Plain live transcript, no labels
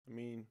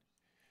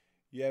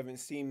you haven't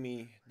seen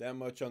me that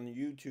much on the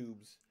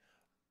YouTubes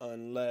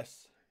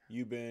unless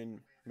you've been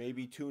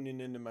maybe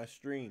tuning into my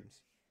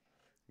streams.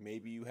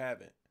 Maybe you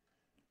haven't.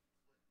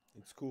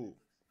 It's cool.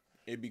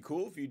 It'd be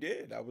cool if you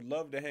did. I would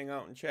love to hang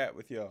out and chat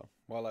with y'all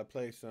while I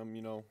play some,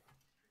 some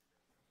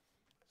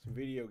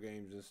video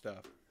games and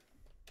stuff.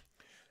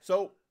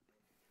 So,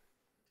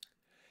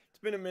 it's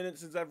been a minute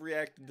since I've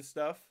reacted to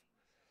stuff.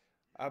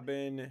 I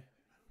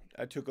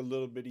took a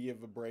little bit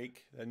of a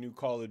break. A new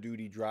Call of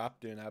Duty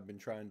dropped, and I've been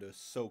trying to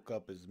soak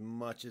up as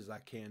much as I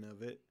can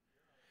of it.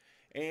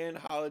 And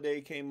holiday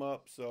came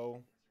up,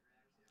 so,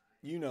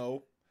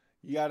 you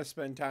got to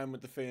spend time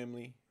with the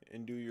family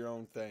and do your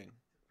own thing.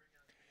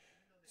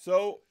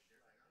 So,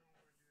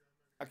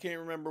 I can't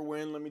remember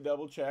when. Let me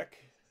double check.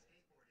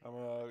 I'm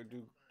going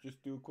to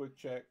just do a quick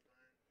check.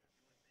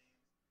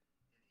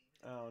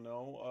 I don't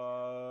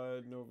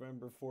know.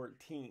 November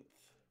 14th.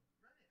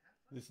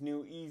 This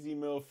new Easy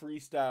Mill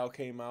freestyle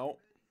came out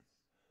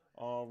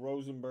on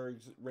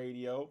Rosenberg's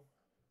radio.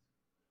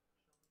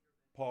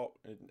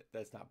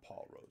 That's not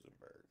Paul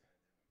Rosenberg.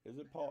 Is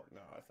it Paul?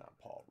 No, it's not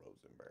Paul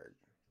Rosenberg.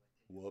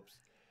 Whoops.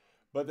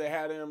 But they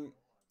had him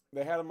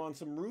on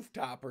some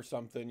rooftop or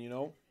something,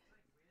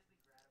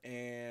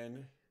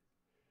 And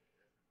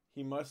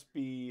he must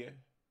be,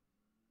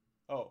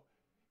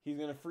 he's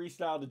going to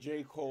freestyle to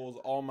J. Cole's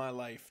All My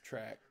Life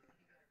track,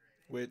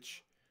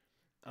 which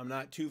I'm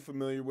not too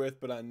familiar with,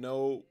 but I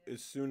know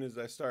as soon as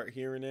I start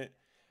hearing it,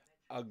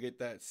 I'll get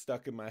that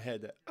stuck in my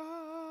head. That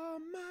all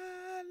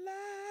my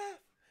life.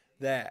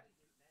 That.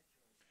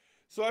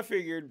 So I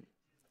figured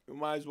we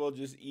might as well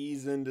just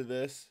ease into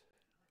this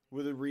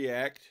with a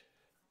react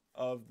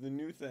of the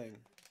new thing.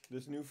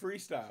 This new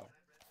freestyle.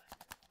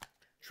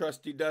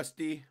 Trusty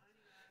dusty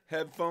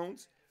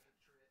headphones.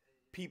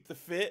 Peep the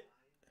fit.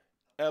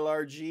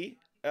 LRG.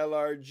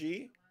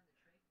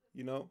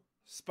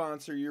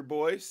 Sponsor your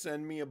boy,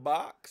 send me a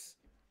box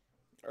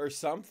or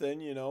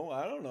something, I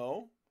don't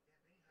know.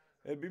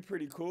 It'd be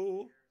pretty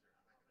cool.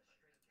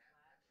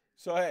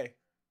 So, hey,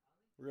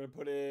 we're going to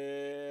put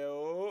it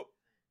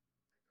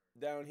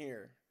down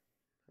here,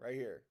 right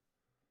here.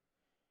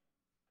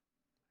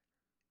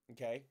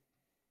 Okay.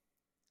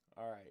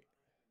 All right.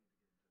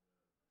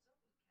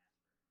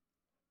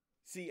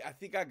 See, I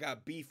think I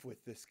got beef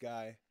with this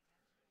guy.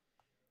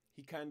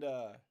 He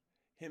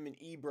him and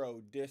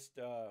Ebro dissed,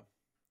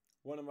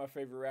 one of my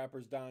favorite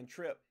rappers, Don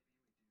Tripp.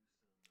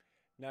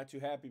 Not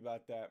too happy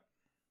about that.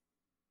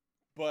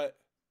 But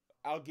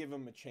I'll give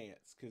him a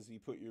chance because he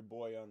put your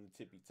boy on the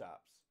tippy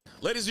tops.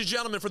 Ladies and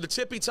gentlemen, from the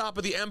tippy top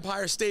of the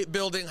Empire State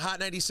Building, Hot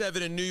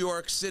 97 in New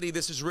York City,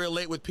 this is Real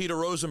Late with Peter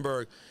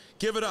Rosenberg.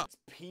 Give it up. It's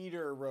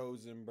Peter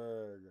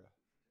Rosenberg.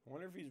 I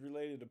wonder if he's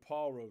related to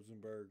Paul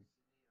Rosenberg.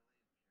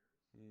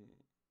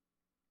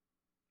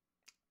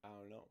 I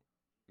don't know.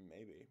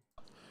 Maybe.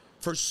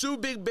 For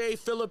Subic Bay,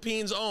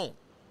 Philippines' own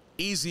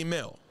Easy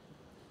Mill.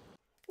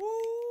 Woo!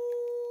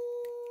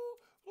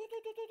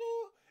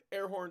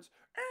 Air horns.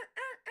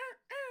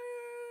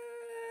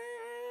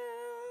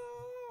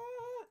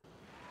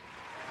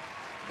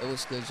 It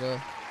was good, Joe.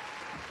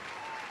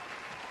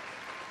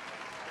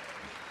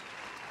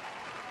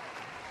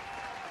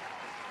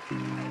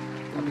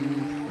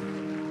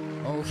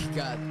 Oh, he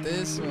got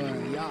this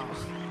one, y'all.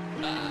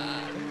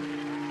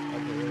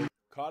 Okay.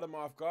 Caught him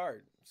off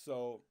guard,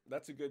 so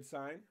that's a good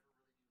sign.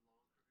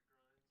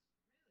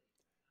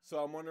 So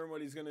I'm wondering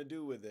what he's going to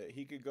do with it.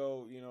 He could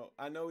go,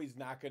 I know he's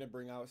not going to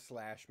bring out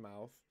Slash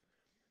Mouth,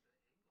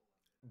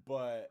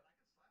 but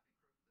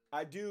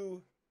I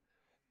do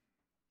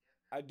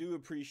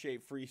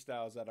appreciate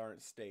freestyles that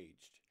aren't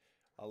staged.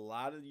 A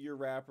lot of your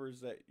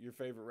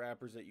favorite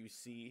rappers that you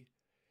see,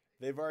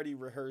 they've already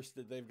rehearsed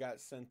it. They've got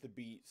sent the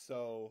beat.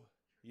 So,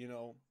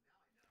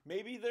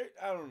 maybe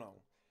I don't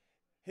know.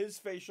 His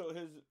facial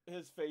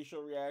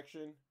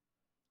reaction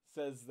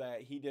says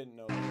that he didn't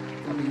know.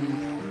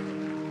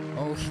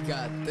 Oh, he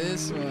got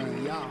this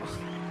one, y'all.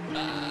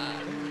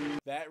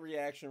 That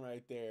reaction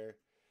right there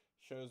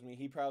shows me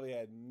he probably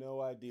had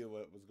no idea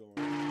what was going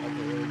on.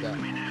 Okay, here we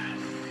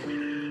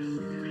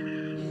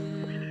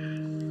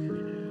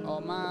go.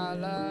 All my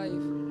life.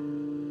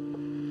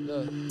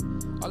 Look.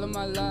 All of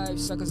my life,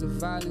 suckers of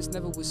violence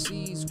never would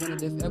cease.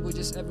 Wondered if ever,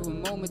 just ever a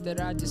moment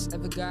that I just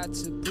ever got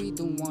to breathe.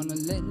 Don't wanna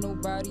let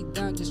nobody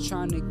down, just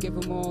trying to give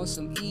them all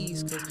some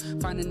ease. Cause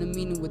finding the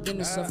meaning within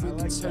the suffering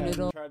can turn it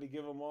off. Try to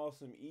give them all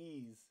some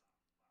ease.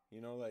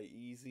 Like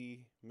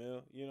Easy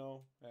Mill,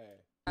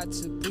 hey.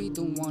 To breathe,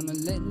 don't wanna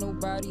let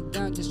nobody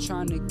down, just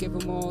trying to give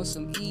them all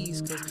some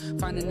ease. Cause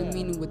finding the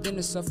meaning within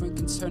the suffering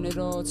can turn it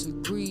all to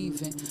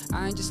grieving.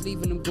 I ain't just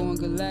leaving them going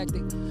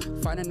galactic,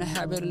 finding the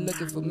habit of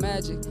looking for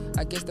magic.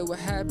 I guess that what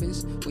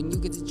happens when you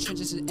get the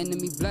trenches of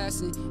enemy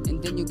blasting,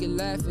 and then you get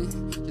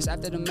laughing. Just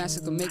after the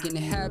massacre making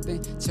it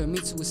happen, turn me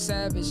to a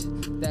savage,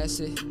 that's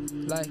it.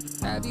 Like,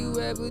 have you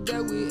ever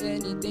dealt with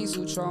anything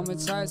so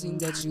traumatizing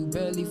that you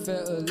barely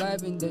felt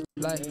alive? And that,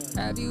 like,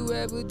 have you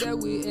ever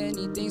dealt with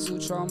anything so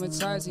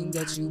traumatizing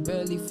that you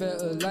barely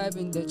felt alive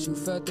and that you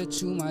felt that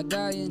you might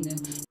die in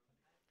it?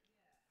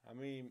 I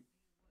mean,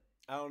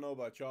 I don't know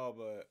about y'all,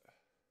 but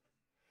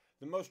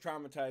the most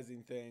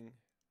traumatizing thing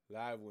that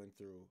I went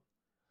through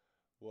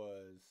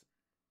was,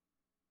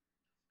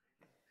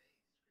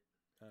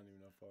 I don't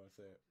even know if I want to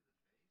say it.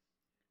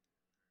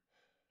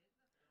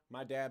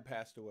 My dad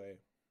passed away,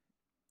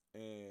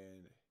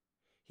 and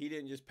he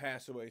didn't just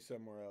pass away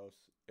somewhere else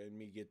and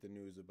me get the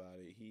news about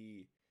it.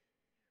 He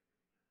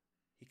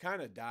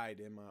kind of died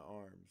in my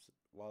arms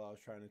while I was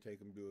trying to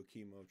take him to a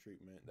chemo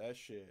treatment.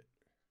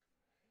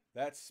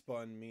 That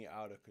spun me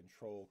out of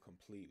control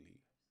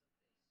completely.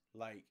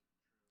 Like,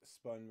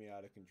 spun me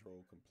out of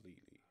control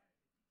completely.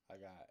 I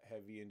got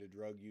heavy into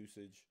drug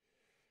usage.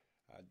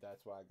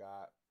 That's why I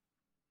got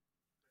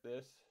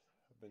this.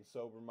 I've been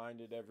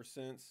sober-minded ever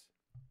since.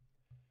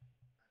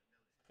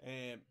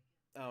 And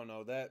I don't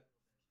know, that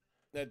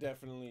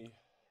definitely,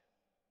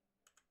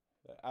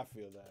 I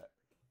feel that.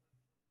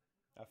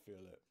 I feel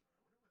it.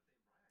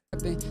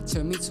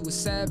 Turn me to a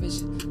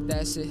savage,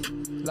 that's it.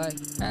 Like,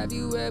 have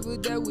you ever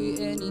dealt with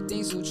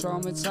anything so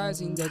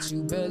traumatizing that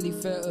you barely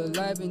felt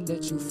alive and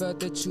that you felt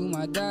that you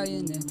might die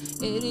in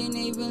it? It ain't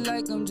even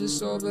like I'm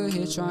just over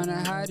here trying to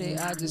hide it.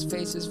 I just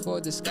face it for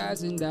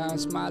disguising that I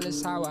smile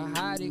is how I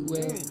hide it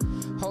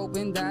with.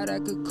 Hoping that I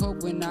could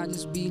cope when I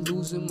just be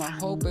losing my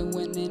hope. And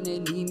when then they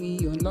leave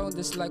me alone,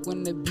 that's like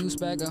when the abuse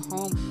back at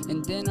home.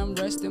 And then I'm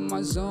resting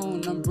my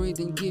zone, I'm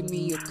breathing, give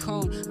me a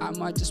cone. I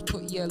might just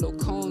put yellow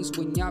cones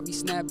when y'all be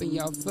snapping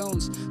y'all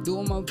phones.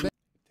 Doing my best.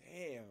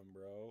 Damn,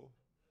 bro.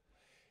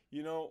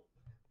 You know,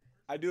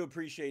 I do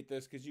appreciate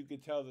this because you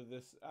could tell that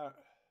this,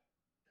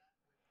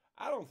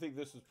 I don't think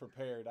this was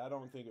prepared. I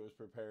don't think it was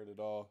prepared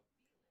at all.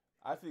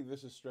 I think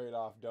this is straight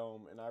off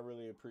dome, and I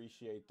really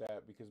appreciate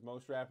that because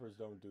most rappers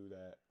don't do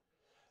that.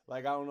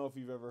 Like, I don't know if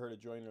you've ever heard of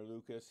Joyner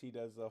Lucas. He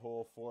does the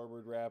whole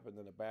forward rap and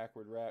then a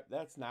backward rap.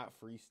 That's not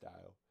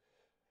freestyle.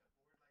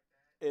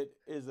 It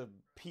is a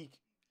peak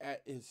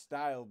at his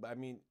style. I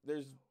mean,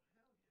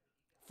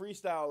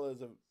 freestyle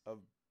is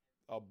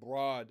a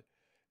broad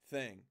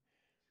thing.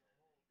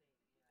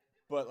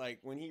 But,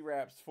 like, when he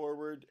raps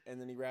forward and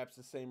then he raps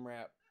the same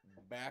rap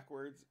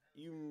backwards,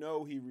 you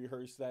know he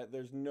rehearsed that.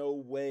 There's no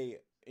way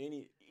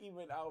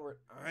even Albert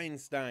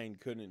Einstein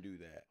couldn't do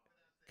that.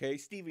 Okay,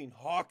 Stephen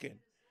Hawking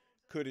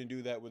couldn't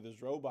do that with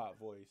his robot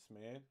voice,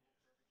 man.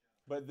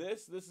 But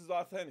this is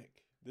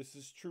authentic. This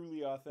is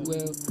truly authentic.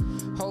 Well,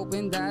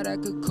 hoping that I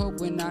could cope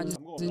when I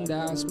just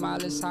down.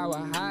 Smile is how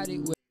I hide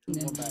it.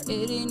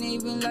 It ain't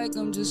even like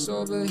I'm just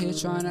over here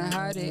trying to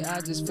hide it.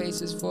 I just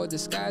faces for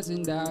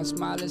disguising down.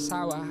 Smile is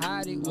how I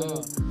hide it.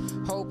 Well,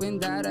 hoping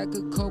that I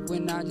could cope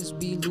when I just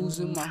be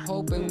losing my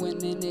hope. And when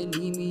then they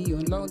leave me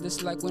alone,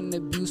 that's like when the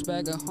abuse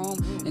back at home.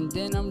 And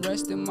then I'm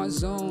resting my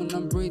zone,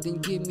 I'm breathing,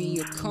 give me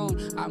a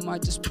cone. I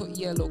might just put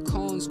yellow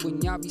cones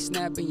when y'all be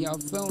snapping y'all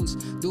phones.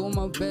 Doing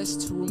my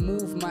best to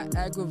remove my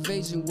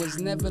aggravation. Was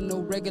never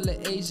no regular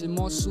Asian.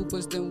 More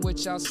supers than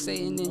what y'all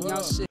saying in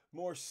y'all shit.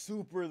 More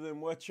super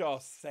than what y'all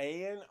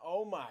saying?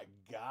 Oh my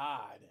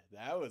God.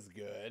 That was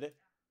good.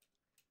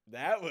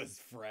 That was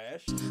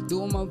fresh.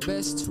 Doing my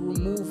best to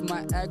remove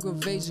my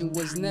aggravation.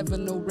 Was never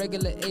no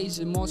regular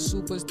Asian. More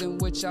supers than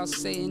what y'all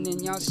saying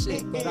in y'all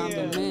shit. But I'm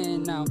the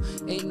man now.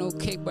 Ain't no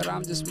cake, but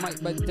I'm just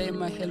Mike. But they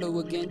my hello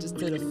again just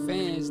to the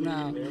fans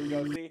now. There we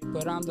go, see?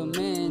 But I'm the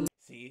man.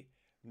 See?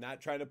 Not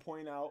trying to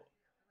point out,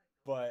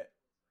 but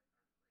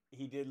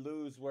he did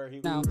lose where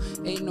he now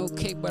ain't no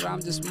cake, but I'm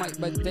just Mike.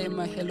 But they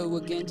my hello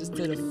again just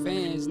to the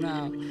fans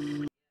now.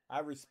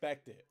 I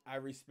respect it. I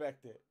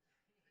respect it.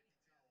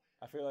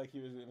 I feel like he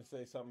was gonna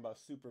say something about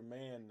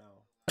Superman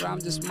now. But I'm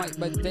just Mike,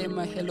 but they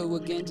my hello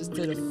again just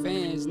to the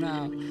fans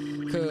now.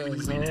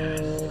 Cause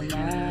all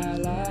my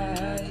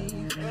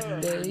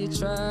life they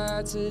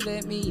tried to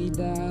let me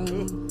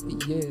down.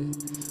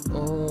 Yeah.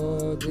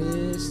 All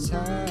this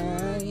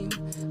time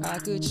I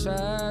could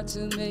try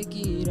to make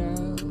it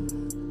out.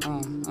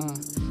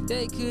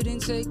 They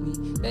couldn't take me,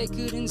 they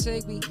couldn't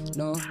take me,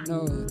 no,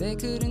 they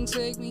couldn't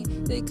take me,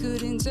 they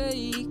couldn't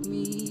take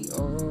me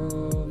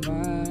all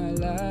my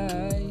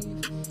life.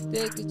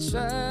 They could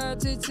try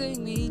to take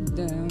me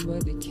down,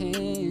 but they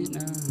can't.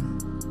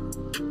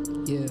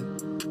 Yeah,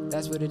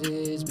 that's what it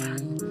is,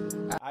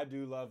 man. I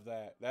do love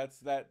that.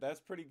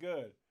 That's pretty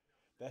good.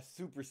 That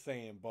Super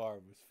Saiyan bar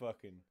was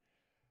fucking,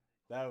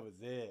 that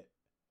was it.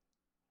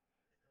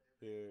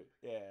 Dude,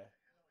 yeah.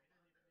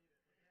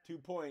 2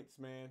 points,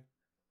 man.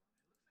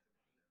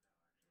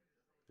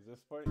 Is this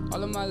point?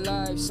 All of my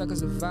life,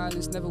 suckers of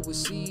violence never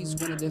was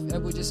seized. When if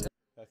ever just.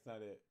 That's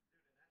not it.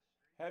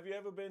 Have you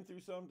ever been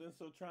through something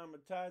so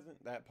traumatizing?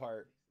 That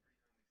part.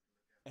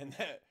 And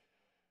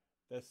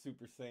that's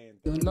Super Saiyan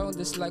thing. Alone,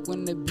 that's like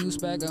when the abuse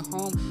back at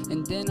home.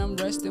 And then I'm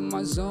resting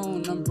my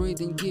zone, I'm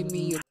breathing, give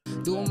me a.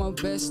 Doing my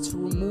best to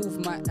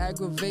remove my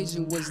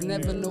aggravation. Was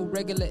never no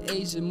regular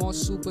Asian. More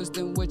supers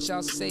than what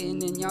y'all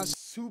saying in y'all.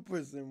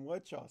 Supers than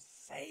what y'all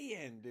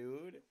saying,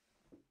 dude.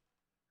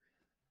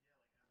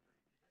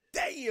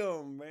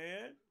 Damn,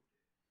 man.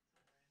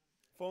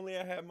 If only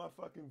I had my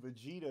fucking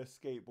Vegeta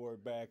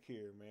skateboard back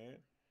here, man.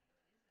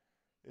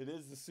 It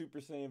is the Super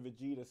Saiyan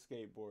Vegeta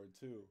skateboard,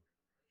 too.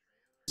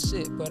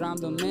 Shit, but I'm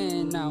the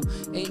man now.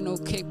 Ain't no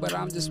cake, but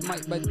I'm just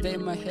Mike. But they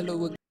my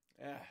hello again.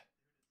 Ah,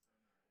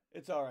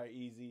 It's all right,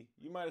 Easy.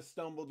 You might have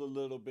stumbled a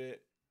little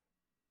bit,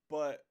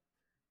 but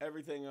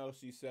everything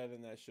else you said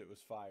in that shit was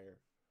fire.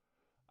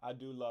 I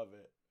do love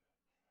it.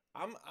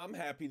 I'm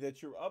happy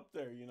that you're up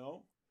there, you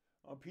know,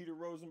 on Peter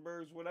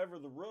Rosenberg's whatever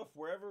the roof,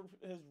 wherever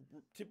his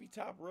tippy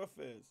top roof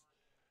is.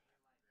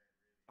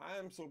 I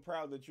am so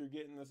proud that you're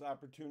getting this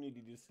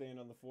opportunity to stand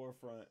on the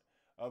forefront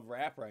of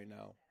rap right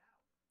now.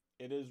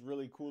 It is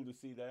really cool to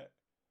see that.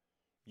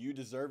 You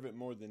deserve it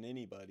more than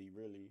anybody,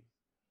 really.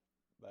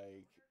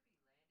 Like,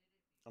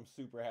 I'm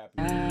super happy.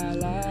 My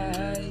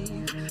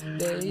life,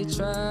 they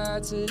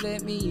tried to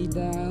let me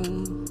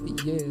down,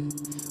 yeah.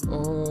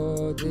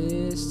 All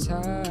this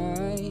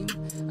time,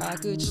 I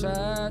could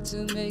try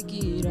to make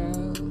it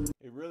out.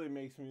 It really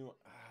makes me,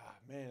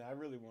 man, I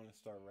really want to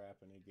start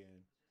rapping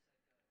again.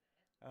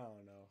 I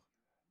don't know.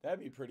 That'd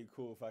be pretty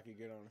cool if I could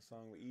get on a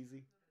song with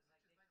Easy.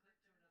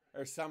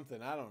 Or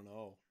something, I don't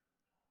know.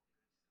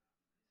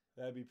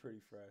 That'd be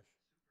pretty fresh.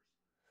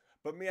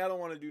 But me, I don't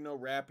want to do no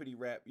rapidy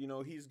rap. You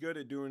know, he's good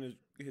at doing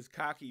his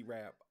cocky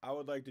rap. I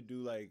would like to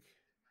do like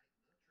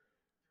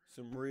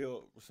some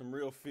real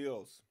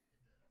feels.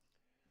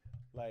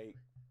 Like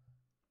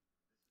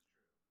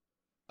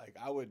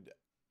I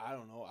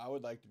don't know, I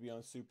would like to be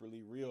on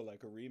Superly Real,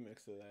 like a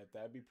remix of that.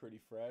 That'd be pretty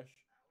fresh.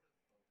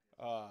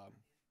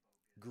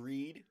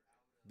 Greed,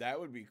 that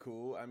would be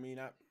cool. I mean,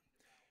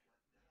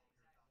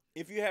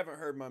 if you haven't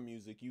heard my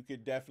music, you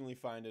could definitely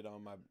find it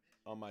on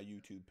my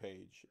YouTube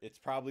page. It's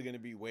probably going to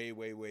be way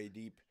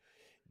deep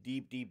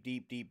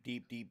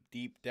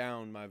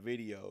down my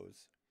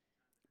videos.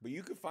 But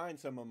you could find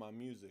some of my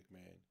music,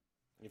 man.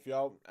 If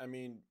y'all, I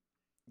mean,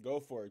 go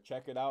for it.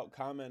 Check it out.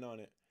 Comment on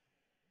it.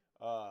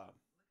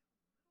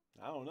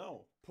 I don't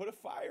know. Put a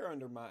fire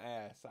under my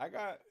ass. I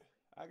got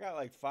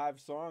like 5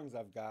 songs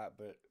I've got,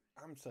 but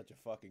I'm such a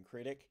fucking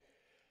critic.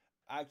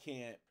 I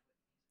can't,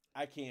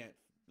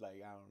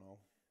 like, I don't know.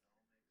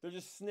 They're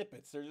just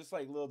snippets. They're just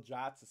like little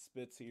jots of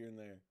spits here and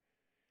there.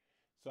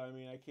 So, I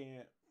mean, I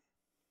can't.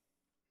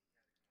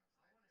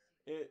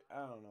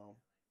 I don't know.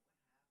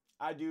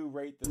 I do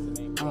rate this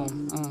an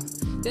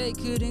 8. They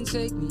couldn't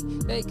take me.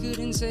 They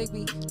couldn't take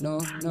me. No,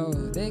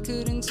 they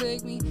couldn't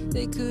take me.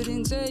 They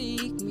couldn't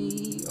take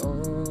me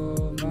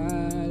all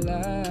my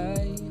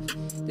life.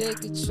 They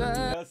could try.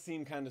 It does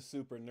seem kind of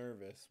super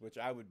nervous, which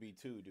I would be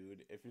too,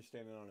 dude. If you're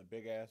standing on a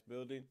big ass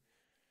building,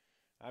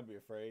 I'd be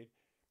afraid.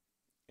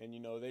 And, you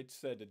know, they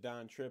said to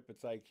Don Tripp,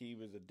 it's like he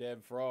was a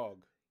dead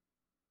frog,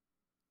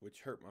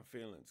 which hurt my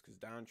feelings because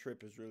Don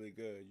Tripp is really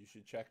good. You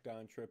should check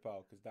Don Tripp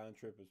out because Don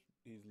Tripp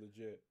he's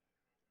legit.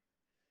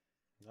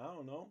 I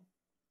don't know.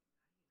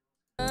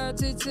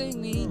 To take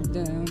me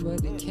down,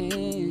 but they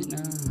can't.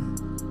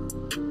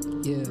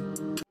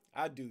 Yeah.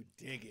 I do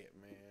dig it,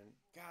 man.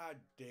 God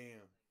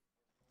damn.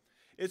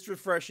 It's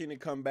refreshing to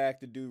come back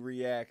to do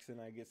reacts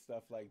and I get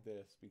stuff like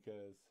this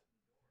because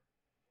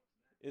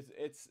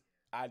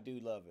I do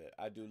love it.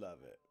 I do love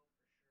it.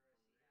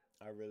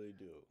 I really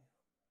do.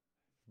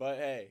 But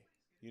hey,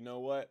 you know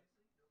what?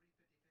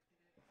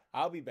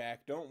 I'll be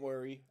back. Don't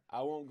worry.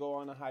 I won't go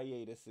on a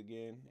hiatus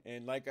again.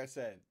 And like I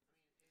said,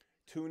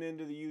 tune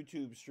into the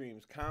YouTube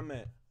streams.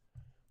 Comment.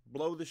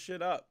 Blow the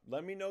shit up.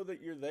 Let me know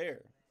that you're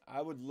there.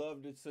 I would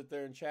love to sit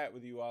there and chat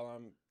with you while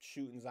I'm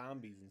shooting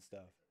zombies and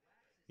stuff.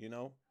 You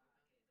know?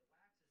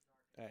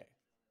 Hey.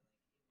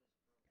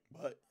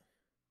 But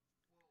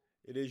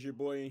it is your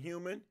boy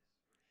Inhuman.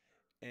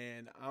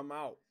 And I'm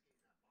out.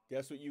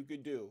 Guess what you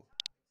could do?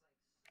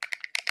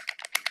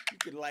 You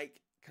could like,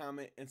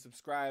 comment, and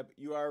subscribe.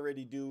 You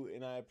already do,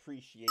 and I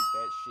appreciate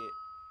that shit.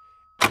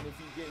 And if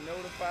you get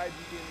notified,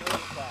 you get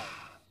notified.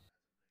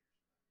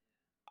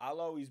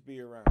 I'll always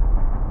be around.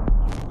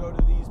 You can go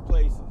to these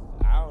places.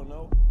 I don't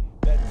know.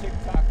 That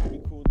TikTok would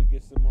be cool to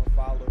get some more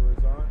followers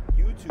on.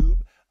 YouTube,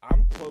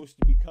 I'm close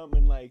to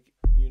becoming like,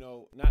 you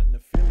know, not an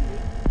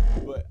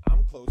affiliate, but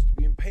I'm close to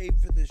being paid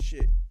for this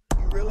shit.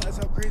 You realize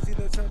how crazy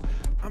that sounds?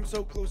 I'm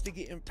so close to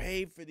getting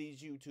paid for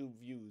these YouTube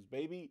views,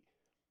 baby.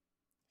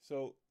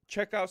 So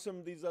check out some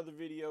of these other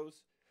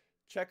videos.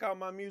 Check out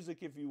my music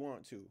if you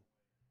want to.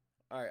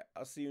 All right,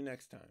 I'll see you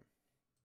next time.